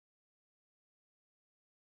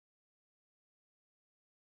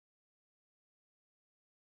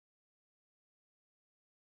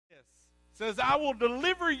says, I will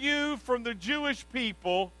deliver you from the Jewish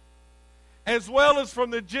people as well as from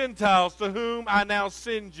the Gentiles to whom I now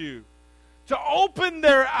send you, to open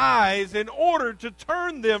their eyes in order to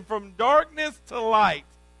turn them from darkness to light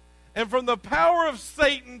and from the power of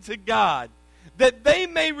Satan to God, that they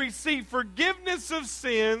may receive forgiveness of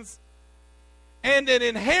sins and an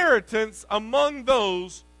inheritance among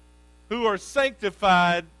those who are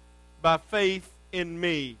sanctified by faith in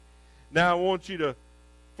me. Now I want you to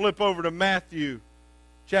flip over to Matthew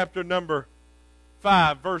chapter number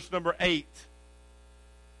 5, verse number 8.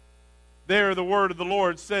 There the word of the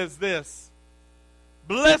Lord says this: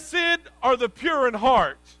 Blessed are the pure in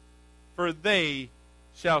heart, for they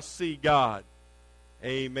shall see God.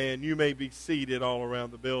 Amen. You may be seated all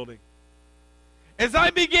around the building. As I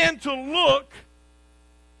began to look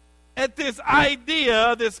at this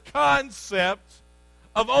idea, this concept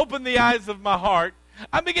of open the eyes of my heart,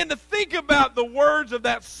 I began to think about the words of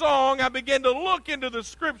that song. I began to look into the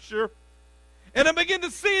Scripture, and I began to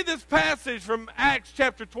see this passage from Acts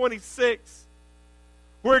chapter 26,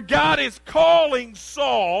 where God is calling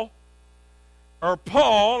Saul, or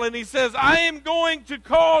Paul, and he says, I am going to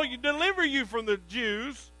call you, deliver you from the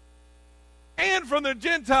Jews and from the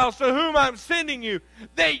Gentiles to whom I'm sending you,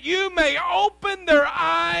 that you may open their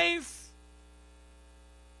eyes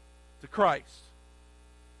to Christ.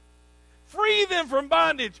 Free them from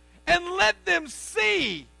bondage and let them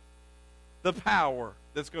see the power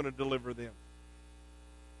that's going to deliver them.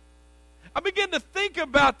 I began to think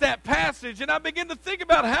about that passage, and I began to think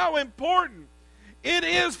about how important it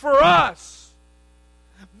is for us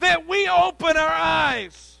that we open our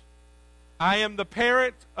eyes. I am the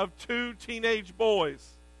parent of 2 teenage boys.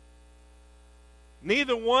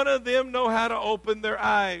 Neither one of them know how to open their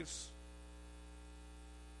eyes.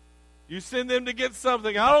 You send them to get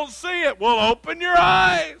something. I don't see it. Well, open your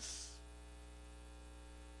eyes.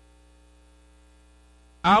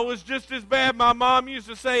 I was just as bad. My mom used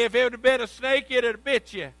to say, if it would have been a snake, it would have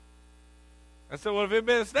bit you. I said, well, if it had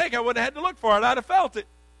been a snake, I wouldn't have had to look for it. I'd have felt it.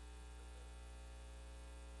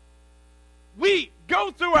 We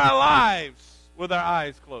go through our lives with our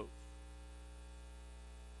eyes closed.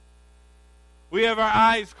 We have our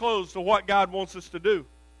eyes closed to what God wants us to do.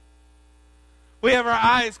 We have our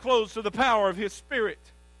eyes closed to the power of His Spirit.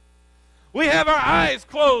 We have our eyes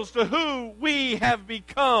closed to who we have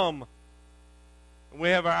become. And we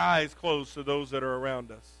have our eyes closed to those that are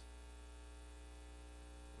around us.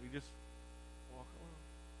 We just walk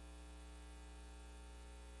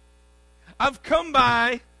along. I've come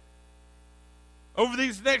by over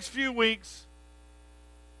these next few weeks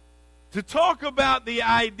to talk about the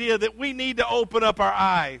idea that we need to open up our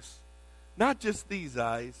eyes. Not just these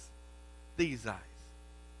eyes, these eyes.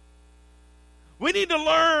 We need to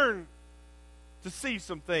learn to see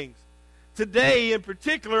some things. Today, in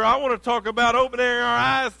particular, I want to talk about opening our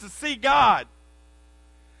eyes to see God,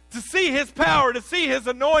 to see His power, to see His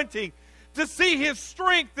anointing, to see His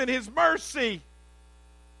strength and His mercy.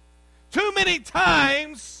 Too many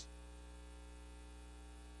times,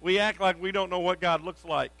 we act like we don't know what God looks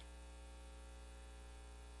like.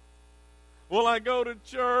 Well, I go to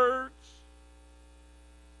church,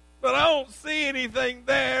 but I don't see anything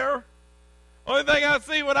there. Only thing I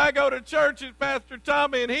see when I go to church is Pastor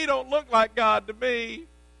Tommy, and he don't look like God to me.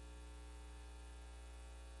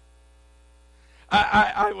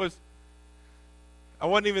 I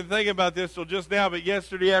wasn't even thinking about this till just now, but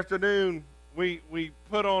yesterday afternoon we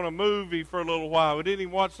put on a movie for a little while. We didn't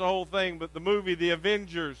even watch the whole thing, but the movie, The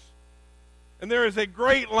Avengers. And there is a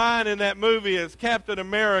great line in that movie as Captain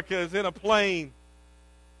America is in a plane.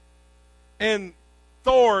 And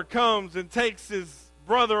Thor comes and takes his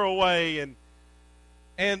brother away,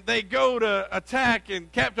 and they go to attack,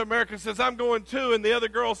 and Captain America says, I'm going too. And the other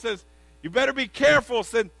girl says, you better be careful.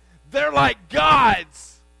 Said, they're like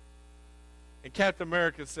gods. And Captain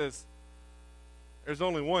America says, there's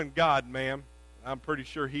only one God, ma'am. I'm pretty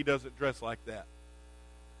sure He doesn't dress like that.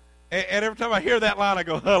 And every time I hear that line, I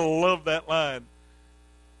go, I love that line.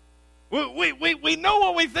 We know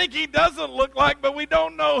what we think He doesn't look like, but we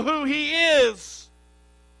don't know who He is.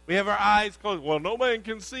 We have our eyes closed. Well, no man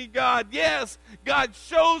can see God. Yes, God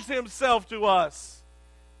shows Himself to us.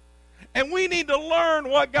 And we need to learn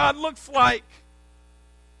what God looks like.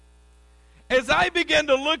 As I began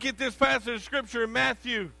to look at this passage of Scripture in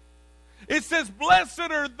Matthew, it says, blessed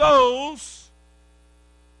are those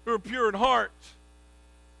who are pure in heart,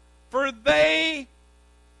 for they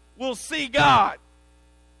will see God.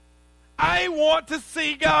 I want to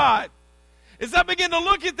see God. As I begin to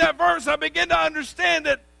look at that verse, I begin to understand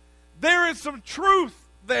that there is some truth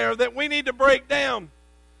there that we need to break down.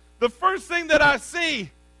 The first thing that I see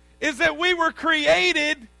is that we were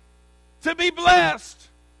created to be blessed.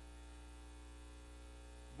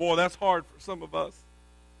 Boy, that's hard for some of us.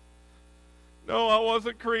 No, I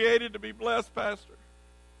wasn't created to be blessed, Pastor.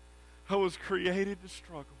 I was created to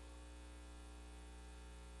struggle.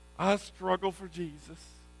 I struggle for Jesus.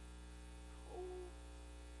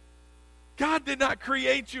 God did not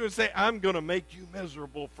create you and say, I'm going to make you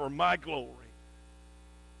miserable for my glory.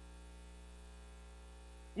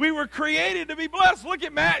 We were created to be blessed. Look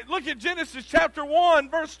at Genesis chapter 1,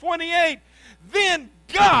 verse 28. Then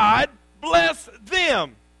God blessed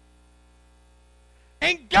them.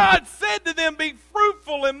 And God said to them, be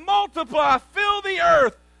fruitful and multiply, fill the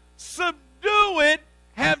earth, subdue it,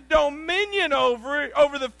 have dominion over it,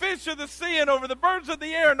 over the fish of the sea and over the birds of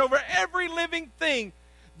the air and over every living thing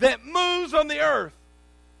that moves on the earth.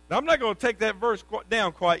 Now, I'm not going to take that verse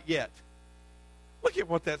down quite yet. Look at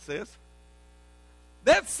what that says.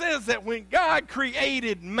 That says that when God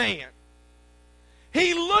created man,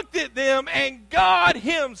 He looked at them and God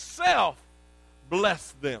Himself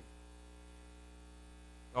blessed them.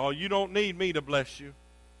 Oh, you don't need me to bless you.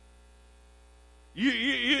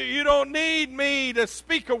 You don't need me to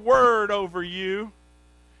speak a word over you.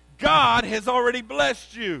 God has already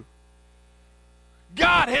blessed you.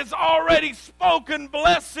 God has already spoken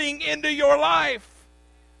blessing into your life.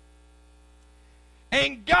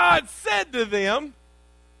 And God said to them,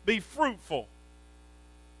 be fruitful.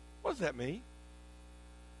 What does that mean?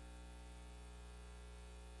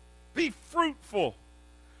 Be fruitful.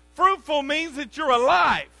 Fruitful means that you're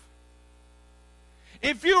alive.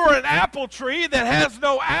 If you are an apple tree that has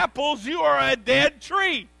no apples, you are a dead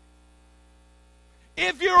tree.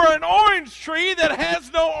 If you're an orange tree that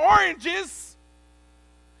has no oranges,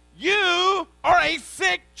 you are a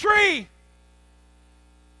sick tree.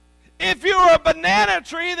 If you're a banana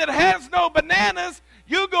tree that has no bananas,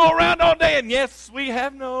 you go around all day and, yes, we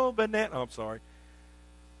have no banana. Oh, I'm sorry.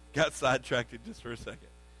 Got sidetracked just for a second.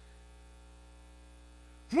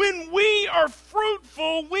 When we are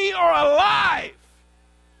fruitful, we are alive.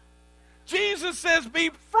 Jesus says, be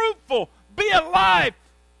fruitful, be alive.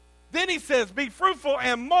 Then He says, be fruitful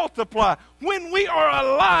and multiply. When we are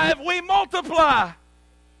alive, we multiply.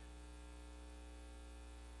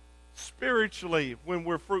 Spiritually, when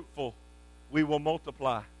we're fruitful, we will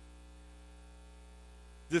multiply.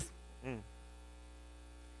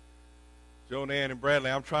 Joan Ann and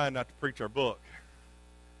Bradley, I'm trying not to preach our book.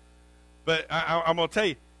 But I'm going to tell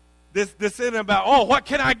you, this isn't about, oh, what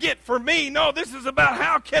can I get for me? No, this is about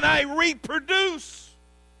how can I reproduce.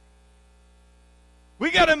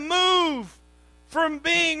 We got to move from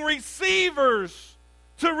being receivers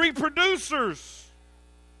to reproducers.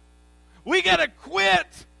 We got to quit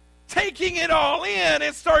taking it all in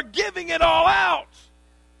and start giving it all out.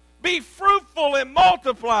 Be fruitful and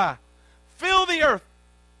multiply. Fill the earth.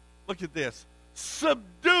 Look at this.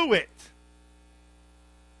 Subdue it.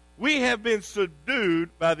 We have been subdued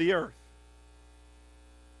by the earth.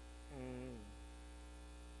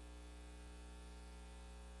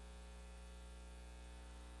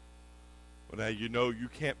 Well, now you know you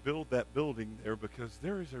can't build that building there because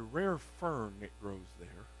there is a rare fern that grows there.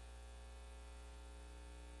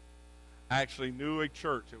 I actually knew a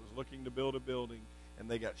church that was looking to build a building, and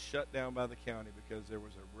they got shut down by the county because there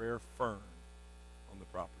was a rare fern on the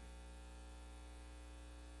property.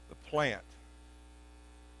 The plant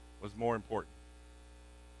was more important.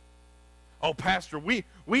 Oh, Pastor, we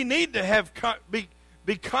need to have be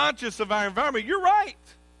conscious of our environment. You're right.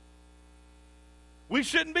 We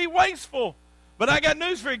shouldn't be wasteful. But I got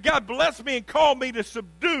news for you. God blessed me and called me to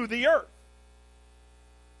subdue the earth.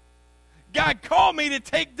 God called me to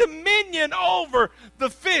take dominion over the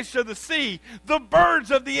fish of the sea, the birds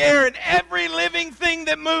of the air, and every living thing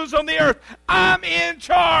that moves on the earth. I'm in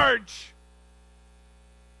charge.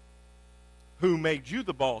 Who made you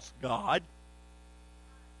the boss? God.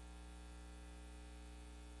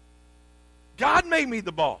 God made me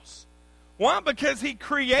the boss. Why? Because He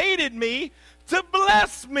created me to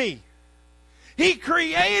bless me. He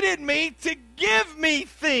created me to give me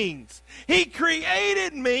things. He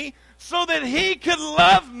created me so that He could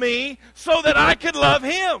love me, so that I could love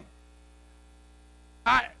Him.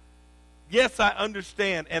 Yes, I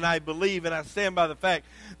understand and I believe and I stand by the fact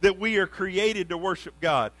that we are created to worship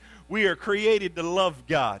God. We are created to love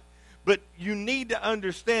God. But you need to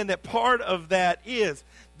understand that part of that is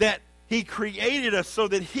that He created us so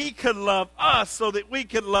that He could love us, so that we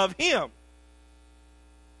could love Him.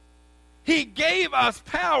 He gave us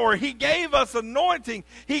power. He gave us anointing.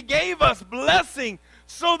 He gave us blessing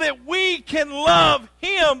so that we can love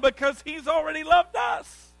Him because He's already loved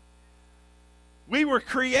us. We were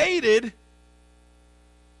created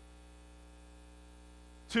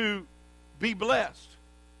to be blessed.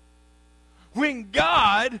 When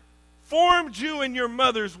God formed you in your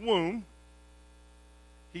mother's womb,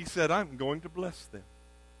 He said, I'm going to bless them.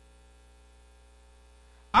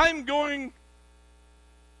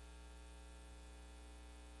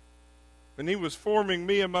 When He was forming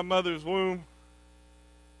me in my mother's womb,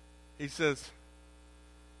 He says,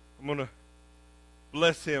 I'm going to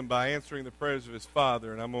bless him by answering the prayers of his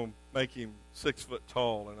father, and I'm going to make him 6 foot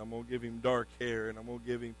tall, and I'm going to give him dark hair, and I'm going to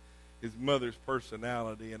give him his mother's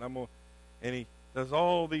personality, and He does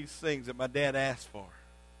all these things that my dad asked for.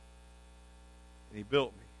 And He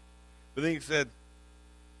built me. But then He said,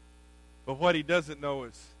 but what He doesn't know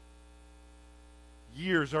is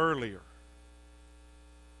years earlier,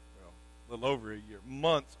 a little over a year,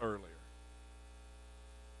 months earlier,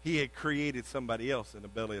 He had created somebody else in the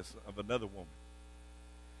belly of another woman.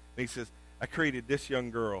 And He says, I created this young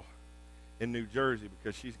girl in New Jersey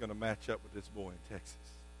because she's going to match up with this boy in Texas.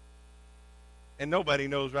 And nobody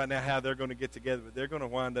knows right now how they're going to get together, but they're going to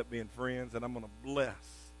wind up being friends, and I'm going to bless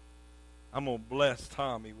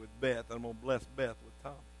Tommy with Beth, and I'm going to bless Beth with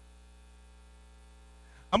Tommy.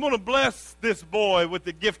 I'm going to bless this boy with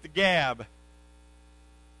the gift of gab.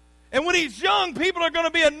 And when he's young, people are going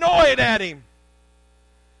to be annoyed at him.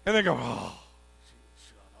 And they go, oh,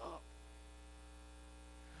 shut up.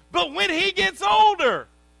 But when he gets older,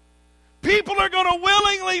 people are going to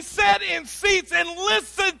willingly sit in seats and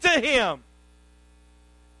listen to him.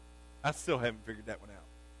 I still haven't figured that one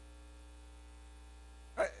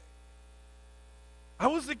out. I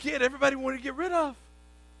was the kid everybody wanted to get rid of.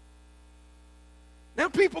 Now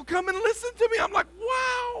people come and listen to me. I'm like,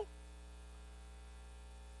 wow.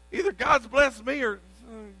 Either God's blessed me or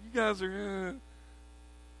you guys are...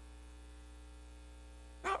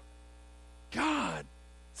 No. God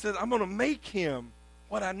said, I'm going to make him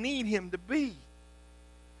what I need him to be.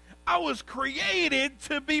 I was created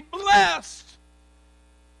to be blessed.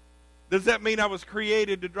 Does that mean I was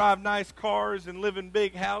created to drive nice cars and live in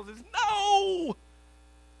big houses? No!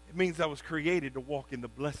 It means I was created to walk in the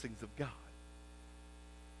blessings of God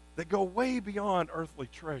that go way beyond earthly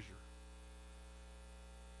treasure.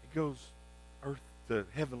 It goes earth to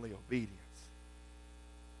heavenly obedience.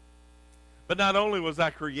 But not only was I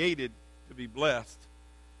created to be blessed,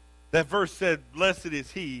 that verse said, blessed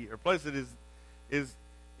is he, or blessed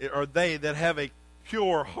are they that have a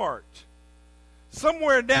pure heart.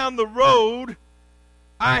 Somewhere down the road,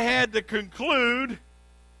 I had to conclude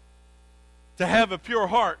to have a pure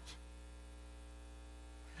heart.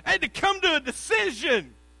 I had to come to a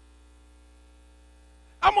decision.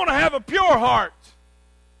 I'm going to have a pure heart.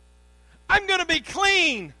 I'm going to be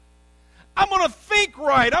clean. I'm going to think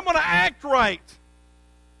right. I'm going to act right.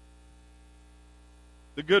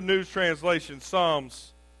 The Good News Translation,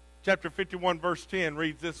 Psalms chapter 51, verse 10,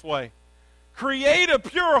 reads this way. Create a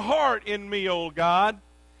pure heart in me, O God,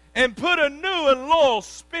 and put a new and loyal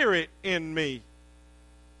spirit in me.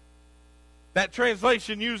 That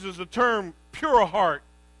translation uses the term pure heart.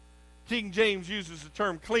 King James uses the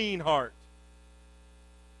term clean heart.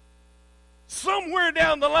 Somewhere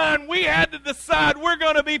down the line, we had to decide we're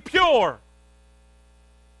going to be pure.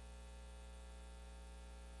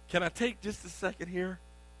 Can I take just a second here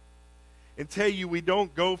and tell you we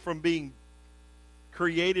don't go from being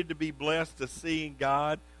created to be blessed to seeing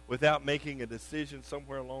God without making a decision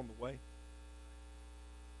somewhere along the way?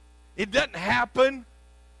 It doesn't happen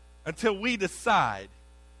until we decide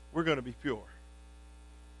we're going to be pure.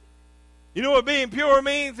 You know what being pure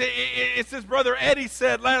means? It's as Brother Eddie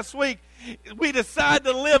said last week. We decide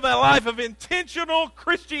to live a life of intentional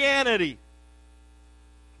Christianity.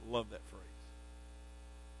 Love that phrase.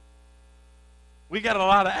 We got a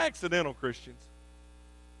lot of accidental Christians.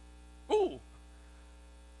 Ooh,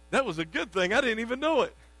 that was a good thing. I didn't even know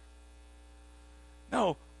it.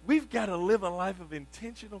 No, we've got to live a life of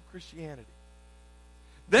intentional Christianity.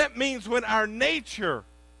 That means when our nature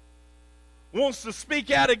wants to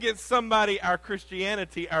speak out against somebody, our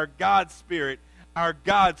Christianity, our God spirit, our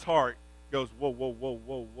God's heart goes, whoa, whoa, whoa,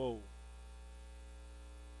 whoa, whoa.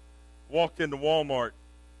 Walked into Walmart,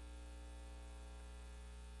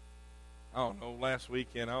 I don't know, last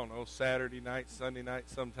weekend, Saturday night, Sunday night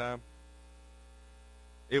sometime.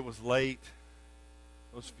 It was late.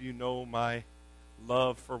 Most of you know my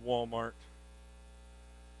love for Walmart.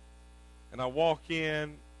 And I walk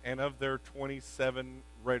in, and of their 27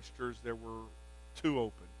 registers, there were 2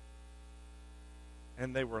 open.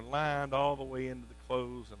 And they were lined all the way into the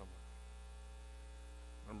close, and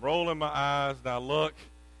I'm rolling my eyes, and I look,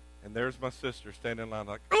 and there's my sister standing in line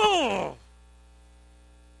like, oh!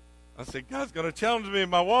 I said, God's going to challenge me in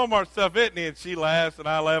my Walmart stuff, isn't he? And she laughs, and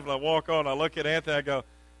I laugh, and I walk on. I look at Anthony, I go,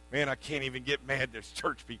 man, I can't even get mad. There's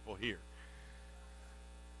church people here.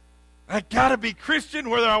 I got to be Christian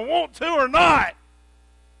whether I want to or not.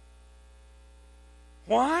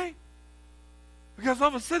 Why? Because all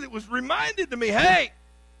of a sudden it was reminded to me, hey,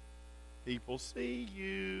 people see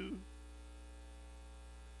you.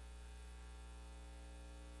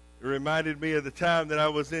 It reminded me of the time that I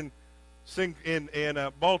was in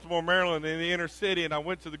Baltimore, Maryland, in the inner city, and I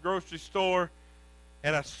went to the grocery store,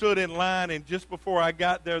 and I stood in line, and just before I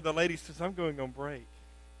got there, the lady says, I'm going on break.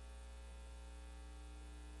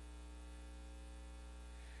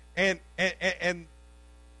 And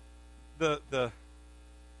the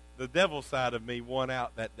devil side of me won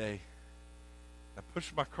out that day. I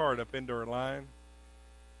pushed my cart up into her line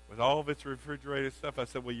with all of its refrigerated stuff. I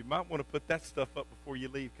said, well, you might want to put that stuff up before you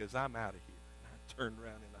leave because I'm out of here. And I turned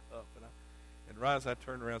around in a huff. And right as I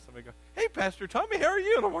turned around, somebody goes, hey, Pastor Tommy, how are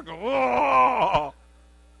you? And I'm going, oh.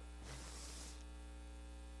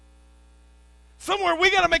 Somewhere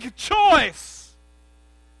we got to make a choice.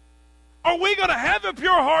 Are we going to have a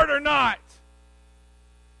pure heart or not?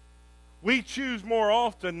 We choose more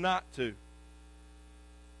often not to.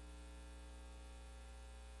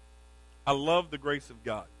 I love the grace of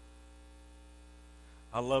God.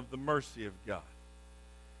 I love the mercy of God.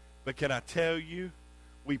 But can I tell you,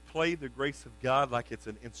 we play the grace of God like it's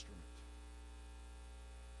an instrument.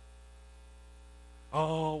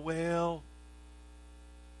 Oh, well,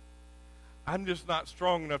 I'm just not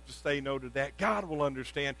strong enough to say no to that. God will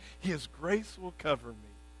understand. His grace will cover me.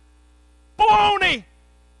 Baloney!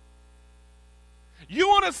 You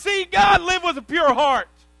want to see God live with a pure heart.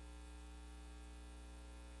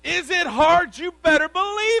 Is it hard? You better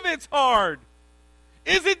believe it's hard.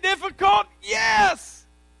 Is it difficult? Yes.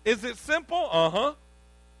 Is it simple? Uh-huh.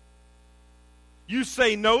 You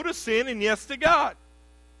say no to sin and yes to God.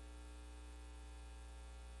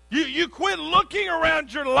 You quit looking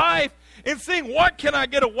around your life and seeing what can I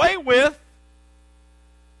get away with,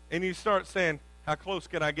 and you start saying, how close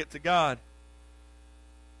can I get to God?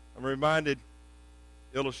 I'm reminded,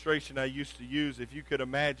 illustration I used to use, if you could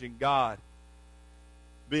imagine God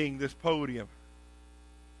being this podium.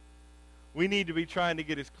 We need to be trying to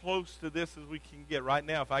get as close to this as we can get. Right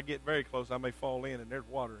now, if I get very close, I may fall in, and there's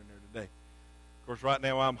water in there today. Of course, right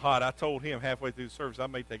now I'm hot. I told him halfway through the service I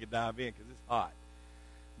may take a dive in because it's hot.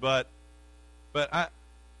 But I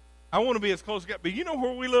want to be as close as God. But you know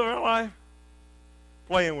where we live our life?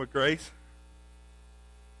 Playing with grace.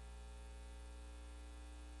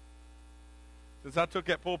 Since I took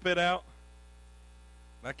that pulpit out,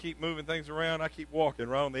 and I keep moving things around, I keep walking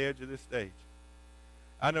right on the edge of this stage.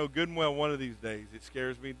 I know good and well one of these days it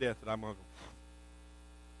scares me to death that I'm going to go,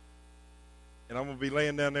 and I'm going to be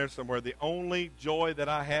laying down there somewhere. The only joy that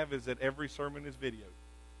I have is that every sermon is videoed.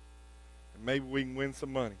 And maybe we can win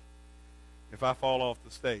some money if I fall off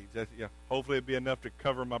the stage. Hopefully it'll be enough to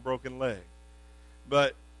cover my broken leg.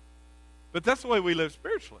 But that's the way we live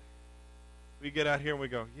spiritually. We get out here and we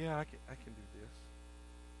go, yeah, I can do this.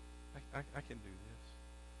 I can do this.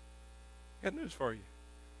 I got news for you.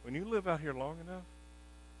 When you live out here long enough,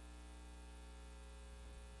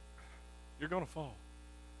 you're going to fall.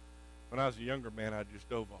 When I was a younger man, I just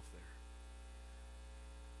dove off there.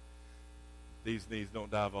 These knees don't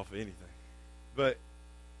dive off of anything. But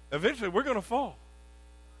eventually we're going to fall.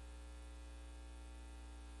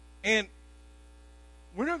 And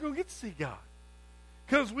we're not going to get to see God.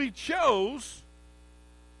 Because we chose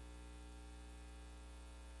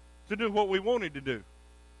to do what we wanted to do.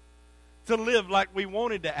 To live like we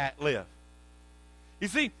wanted to live. You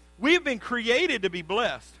see, we've been created to be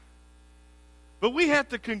blessed. But we have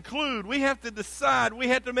to conclude, we have to decide, we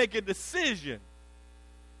have to make a decision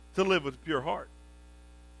to live with a pure heart.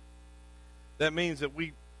 That means that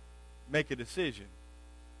we make a decision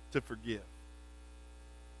to forgive.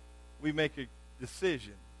 We make a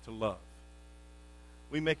decision to love.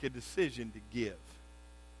 We make a decision to give.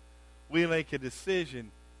 We make a decision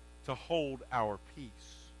to hold our peace.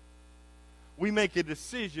 We make a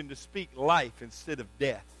decision to speak life instead of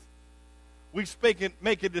death. We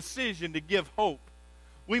make a decision to give hope.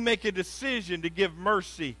 We make a decision to give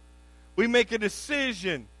mercy. We make a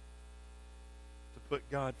decision to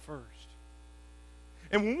put God first.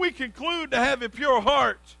 And when we conclude to have a pure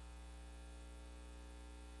heart,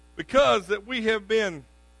 because that we have been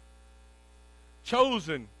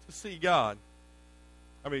chosen to see God,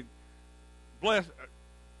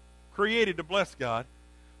 created to bless God,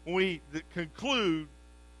 when we conclude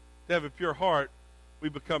to have a pure heart, we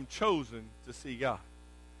become chosen to see God.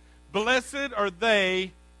 Blessed are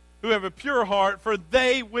they who have a pure heart, for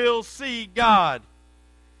they will see God.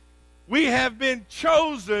 We have been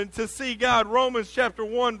chosen to see God. Romans chapter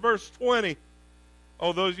 1, verse 20.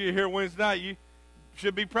 Oh, those of you here Wednesday night,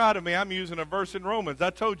 should be proud of me. I'm using a verse in Romans. I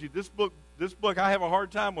told you, this book, I have a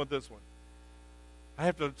hard time with this one. I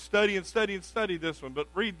have to study and study and study this one. But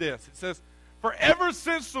read this. It says, "For ever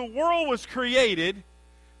since the world was created,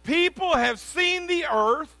 people have seen the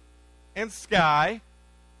earth and sky.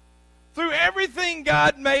 Through everything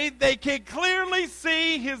God made, they can clearly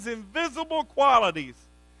see His invisible qualities,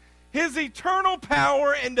 His eternal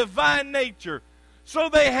power and divine nature. So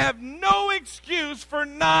they have no excuse for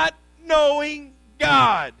not knowing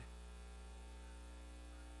God."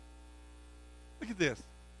 Look at this.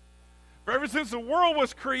 For ever since the world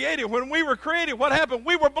was created, when we were created, what happened?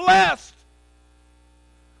 We were blessed.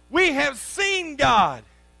 We have seen God.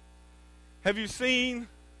 Have you seen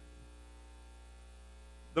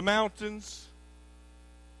the mountains?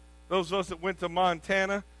 Those of us that went to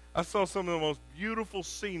Montana, I saw some of the most beautiful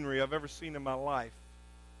scenery I've ever seen in my life.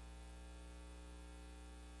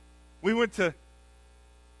 We went to,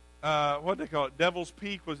 what do they call it? Devil's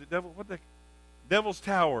Peak? Was it Devil's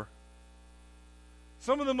Tower?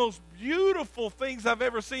 Some of the most beautiful things I've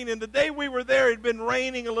ever seen. And the day we were there, it had been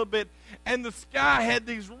raining a little bit, and the sky had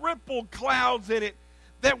these rippled clouds in it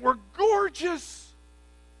that were gorgeous.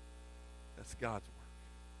 That's God's work.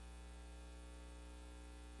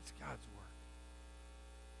 It's God's work.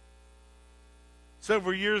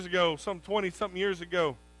 Several years ago, some 20-something years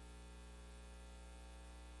ago,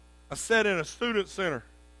 I sat in a student center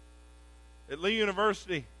at Lee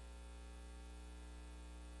University.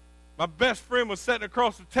 My best friend was sitting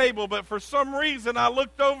across the table, but for some reason I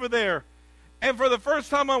looked over there, and for the first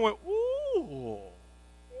time I went, ooh,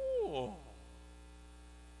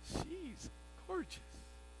 she's gorgeous.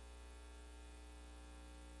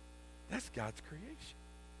 That's God's creation.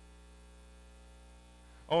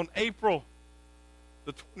 On April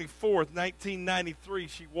the 24th, 1993,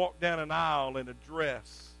 she walked down an aisle in a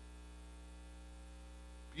dress.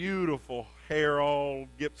 Beautiful hair, all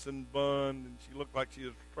Gibson bun, and she looked like she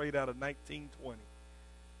was straight out of 1920.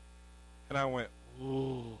 And I went,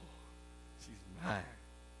 ooh, she's mine.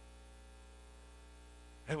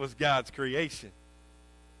 It was God's creation.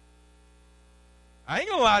 I ain't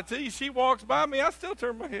gonna lie to you, she walks by me, I still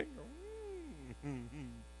turn my head and go,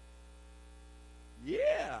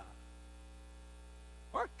 yeah.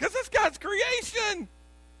 Why? Because it's God's creation.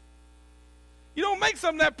 You don't make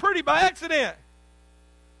something that pretty by accident.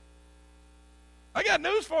 I got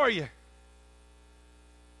news for you.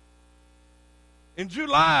 In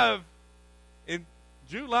July the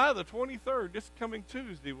 23rd, this coming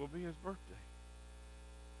Tuesday, will be his birthday.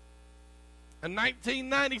 In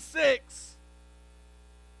 1996,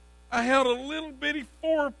 I held a little bitty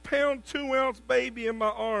 4-pound, 2-ounce baby in my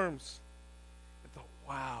arms. I thought,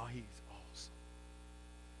 wow, he's awesome.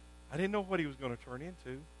 I didn't know what he was going to turn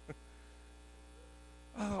into.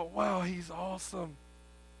 I thought, wow, he's awesome.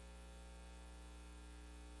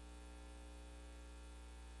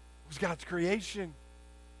 It was God's creation.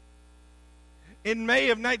 In May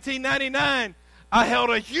of 1999, I held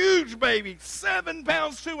a huge baby, 7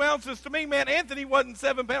 pounds, 2 ounces. To me, man, Anthony wasn't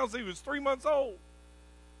 7 pounds. He was 3 months old.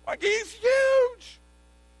 Like, he's huge.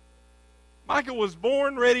 Michael was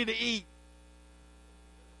born ready to eat.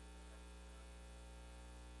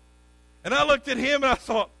 And I looked at him and I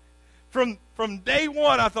thought, from day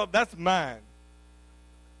one, I thought, that's mine.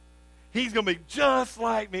 He's going to be just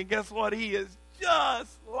like me. And guess what? He is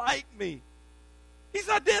just like me. He's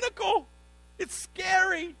identical. It's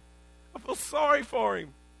scary. I feel sorry for him.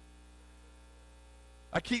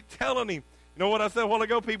 I keep telling him. You know what I said a while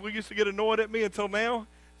ago? People used to get annoyed at me until now.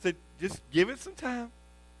 I said, just give it some time.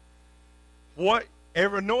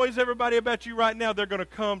 Whatever annoys everybody about you right now, they're going to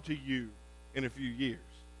come to you in a few years.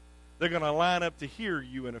 They're going to line up to hear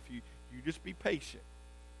you in a few. You just be patient.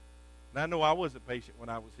 And I know I wasn't patient when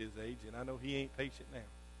I was his age, and I know he ain't patient now.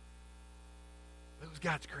 But it was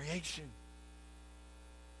God's creation.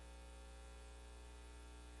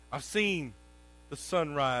 I've seen the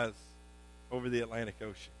sunrise over the Atlantic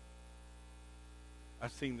Ocean.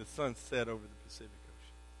 I've seen the sunset over the Pacific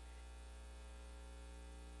Ocean.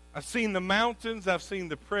 I've seen the mountains. I've seen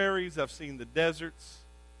the prairies. I've seen the deserts.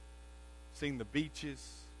 I've seen the beaches.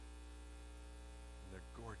 And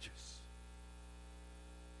they're gorgeous.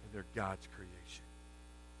 And they're God's creation.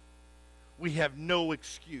 We have no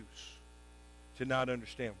excuse to not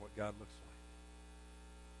understand what God looks like.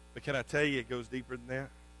 But can I tell you, it goes deeper than that?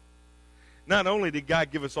 Not only did God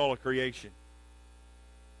give us all a creation,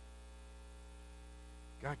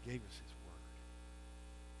 God gave us His Word.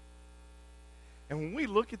 And when we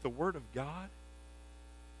look at the Word of God,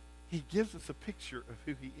 He gives us a picture of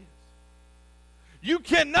who He is. You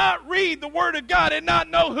cannot read the Word of God and not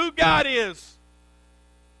know who God is.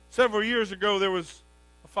 Several years ago, there was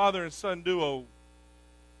a father and son duo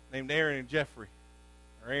named Aaron Jeffrey.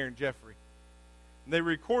 And they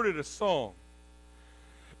recorded a song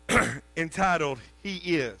entitled He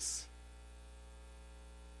Is.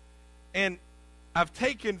 And I've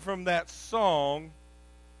taken from that song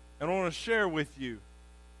and I want to share with you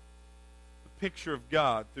the picture of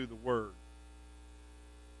God through the Word.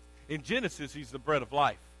 In Genesis, He's the bread of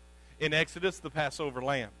life. In Exodus, the Passover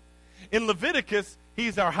lamb. In Leviticus,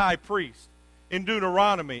 He's our high priest. In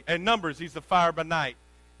Deuteronomy and Numbers, He's the fire by night.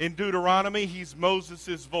 In Deuteronomy, He's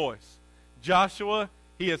Moses' voice. Joshua,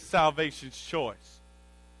 He is salvation's choice.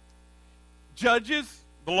 Judges,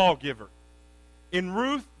 the lawgiver. In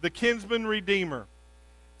Ruth, the kinsman redeemer.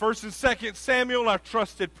 1 and 2 Samuel, our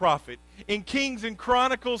trusted prophet. In Kings and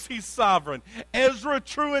Chronicles, He's sovereign. Ezra,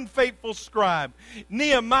 true and faithful scribe.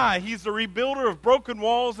 Nehemiah, He's the rebuilder of broken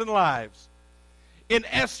walls and lives. In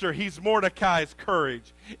Esther, He's Mordecai's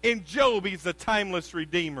courage. In Job, He's the timeless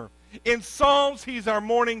redeemer. In Psalms, He's our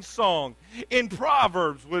morning song. In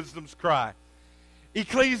Proverbs, wisdom's cry.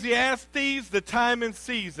 Ecclesiastes, the time and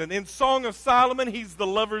season. In Song of Solomon, He's the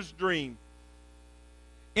lover's dream.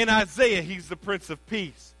 In Isaiah, He's the Prince of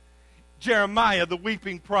Peace. Jeremiah, the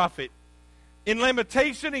weeping prophet. In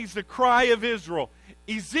Lamentation, He's the cry of Israel.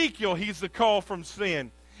 Ezekiel, He's the call from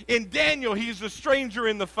sin. In Daniel, He's the stranger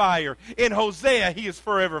in the fire. In Hosea, He is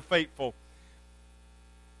forever faithful.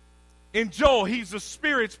 In Joel, He's the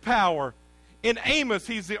Spirit's power. In Amos,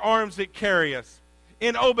 He's the arms that carry us.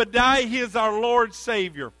 In Obadiah, He is our Lord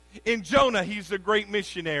Savior. In Jonah, He's the great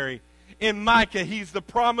missionary. In Micah, He's the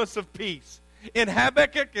promise of peace. In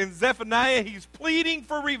Habakkuk and Zephaniah, He's pleading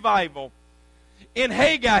for revival. In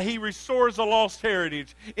Haggai, He restores a lost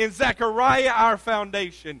heritage. In Zechariah, our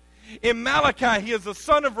foundation. In Malachi, He is the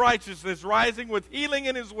Son of righteousness, rising with healing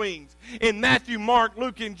in His wings. In Matthew, Mark,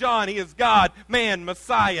 Luke, and John, He is God, man,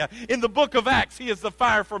 Messiah. In the book of Acts, He is the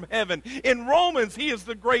fire from heaven. In Romans, He is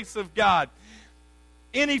the grace of God.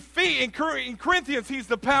 In Corinthians, He's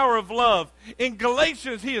the power of love. In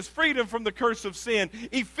Galatians, He is freedom from the curse of sin.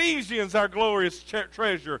 Ephesians, our glorious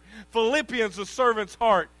treasure. Philippians, the servant's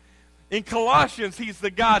heart. In Colossians, He's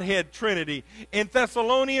the Godhead Trinity. In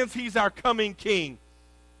Thessalonians, He's our coming King.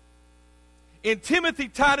 In Timothy,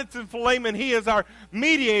 Titus, and Philemon, He is our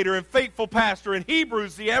mediator and faithful pastor. In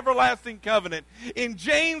Hebrews, the everlasting covenant. In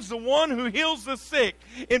James, the one who heals the sick.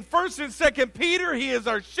 In 1 and 2 Peter, He is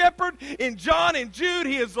our shepherd. In John and Jude,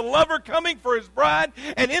 He is the lover coming for His bride.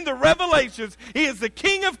 And in the Revelations, He is the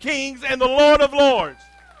King of kings and the Lord of lords.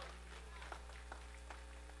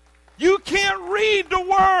 You can't read the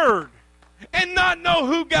Word and not know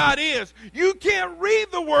who God is. You can't read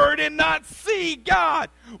the Word and not see God.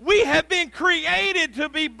 We have been created to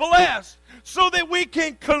be blessed so that we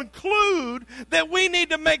can conclude that we need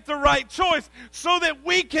to make the right choice so that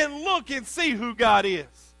we can look and see who God is.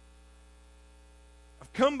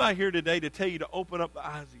 I've come by here today to tell you to open up the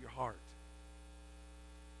eyes of your heart.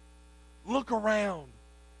 Look around.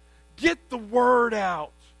 Get the Word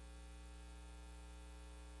out.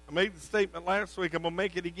 I made the statement last week. I'm going to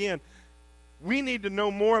make it again. We need to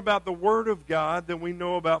know more about the Word of God than we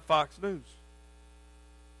know about Fox News.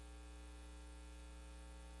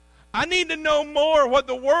 I need to know more what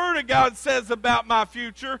the Word of God says about my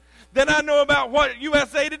future than I know about what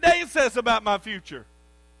USA Today says about my future.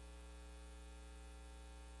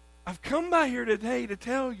 I've come by here today to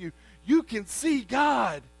tell you, you can see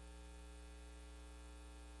God.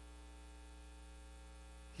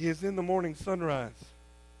 He is in the morning sunrise.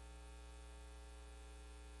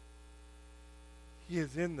 He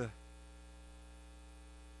is in the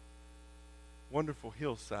wonderful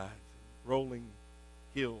hillsides, rolling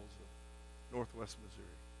hills of northwest Missouri.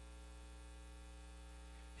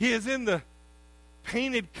 He is in the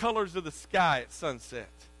painted colors of the sky at sunset.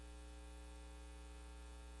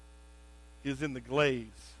 He is in the glaze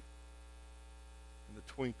and the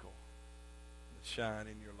twinkle and the shine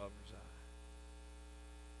in your lover's eye.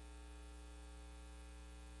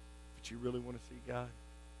 But you really want to see God?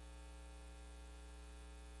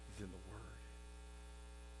 He's in the Word.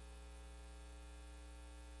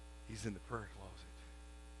 He's in the prayer closet.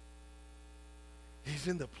 He's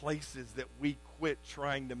in the places that we quit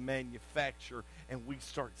trying to manufacture and we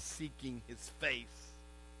start seeking His face.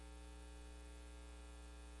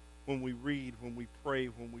 When we read, when we pray,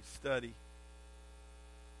 when we study,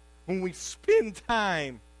 when we spend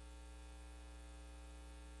time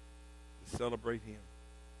to celebrate Him.